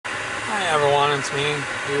Hi everyone, it's me.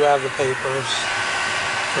 You have the papers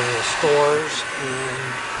for the stores in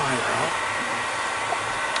Iowa.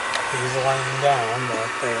 He's laying down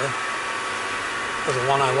back there. Because the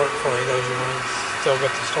one I work for, he goes, "You want to still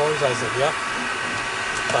get the stores?" I said, "Yep."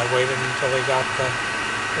 So I waited until he got the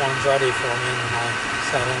ones ready for me, and then I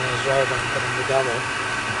sat in his driver and put them together.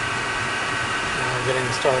 Now we're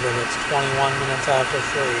getting started. It's 21 minutes after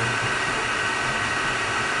 3.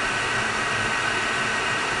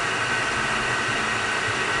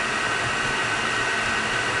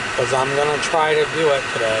 Because I'm going to try to do it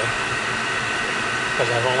today.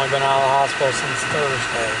 Because I've only been out of the hospital since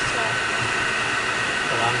Thursday, so.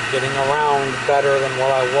 But I'm getting around better than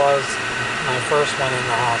what I was when I first went in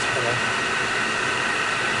the hospital.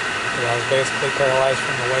 Because I was basically paralyzed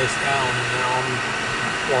from the waist down, and now I'm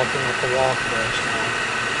walking with the walker, so.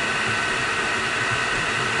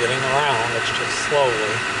 I'm getting around, it's just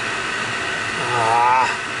slowly.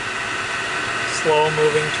 Slow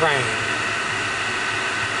moving train.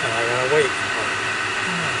 And I gotta wait for it.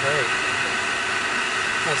 Oh, great.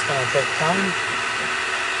 That's gonna take time.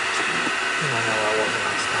 And I know I wasn't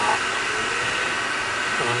gonna stop.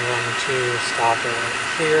 But I'm going to stop it right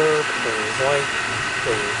here. Please like,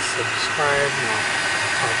 please subscribe, and I'll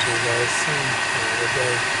talk to you guys soon. Have a good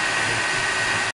day.